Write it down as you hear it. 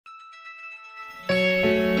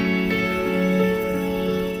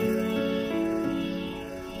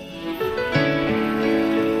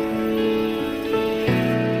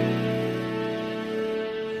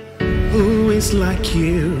is like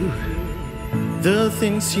you, the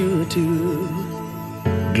things you do,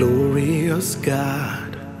 glorious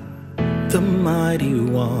God, the mighty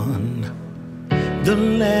one, the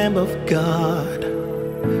Lamb of God,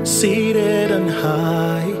 seated on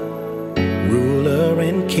high, ruler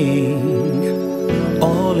and king,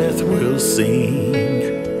 all earth will sing.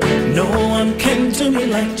 No one can do me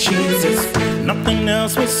like Jesus, nothing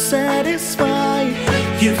else will satisfy.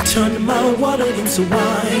 You've turned my water into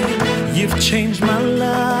wine, you've changed my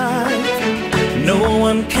life. No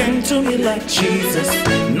one can do me like Jesus,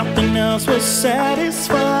 nothing else will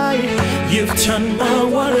satisfy. You've turned my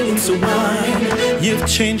water into wine, you've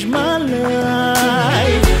changed my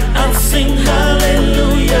life. I'll sing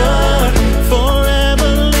hallelujah, forever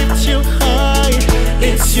lift you high.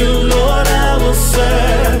 It's you, Lord, I will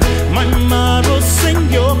serve. My mouth will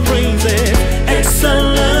sing your praises.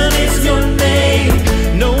 Excellent is your name.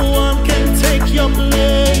 No one can take your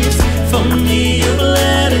place. For me you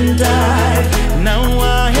bled and died. Now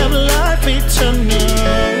I have life eternal.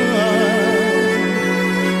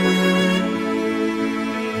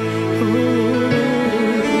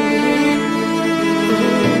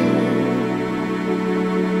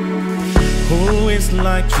 Who is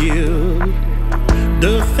like you?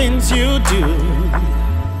 The things you do,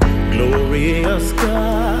 glorious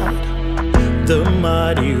God, the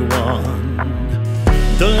mighty one,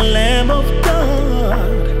 the Lamb of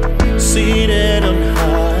God, seated on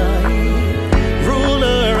high,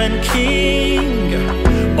 ruler and king,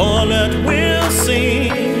 all earth will sing.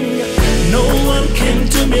 No one can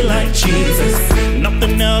do me like Jesus,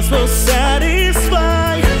 nothing else will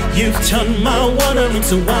satisfy. You've turned my water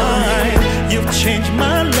into wine, you've changed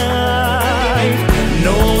my life.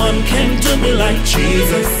 No one can do me like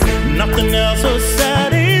Jesus, nothing else will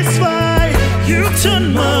satisfy. You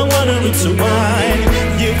turned my water into wine,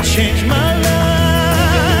 you've changed my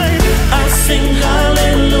life. I sing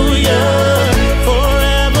hallelujah,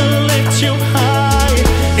 forever lift you high.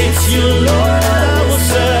 It's you, Lord, I will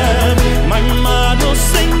serve. My mouth will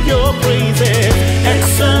sing your praises.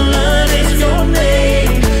 Excellent is your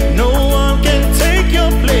name. No one can take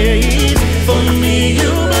your place. For me you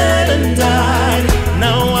bled and died.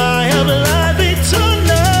 Now I have life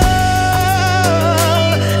eternal,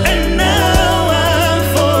 and now I'm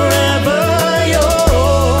forever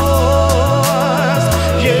yours.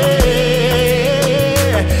 Yeah,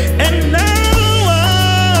 and now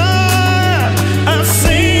I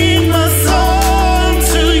sing my song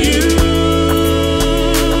to you.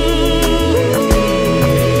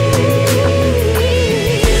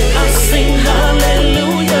 I sing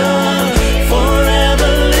hallelujah,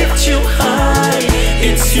 forever lift you high.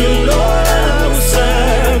 It's you, Lord, I will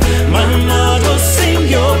serve. My mouth will sing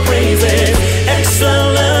your praises.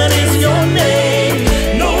 Excellent is your name.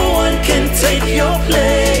 No one can take your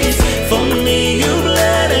place. For me you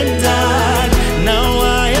bled and died. Now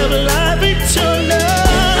I have life eternal.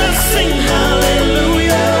 I sing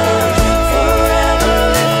hallelujah, forever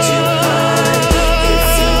lift you high.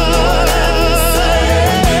 It's you, Lord, I will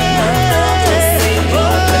serve. My mouth will sing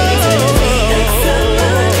your praises.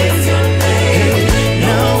 Excellent is your name.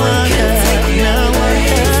 No one can take your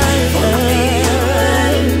place. For me you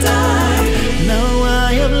bled and died. Now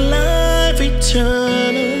I have life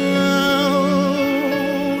eternal.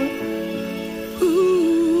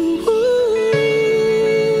 Ooh, ooh,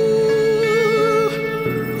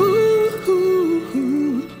 ooh, ooh,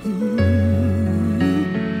 ooh.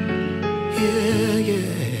 Yeah,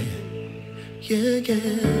 yeah, yeah,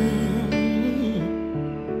 yeah.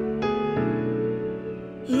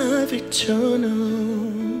 Life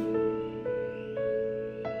eternal.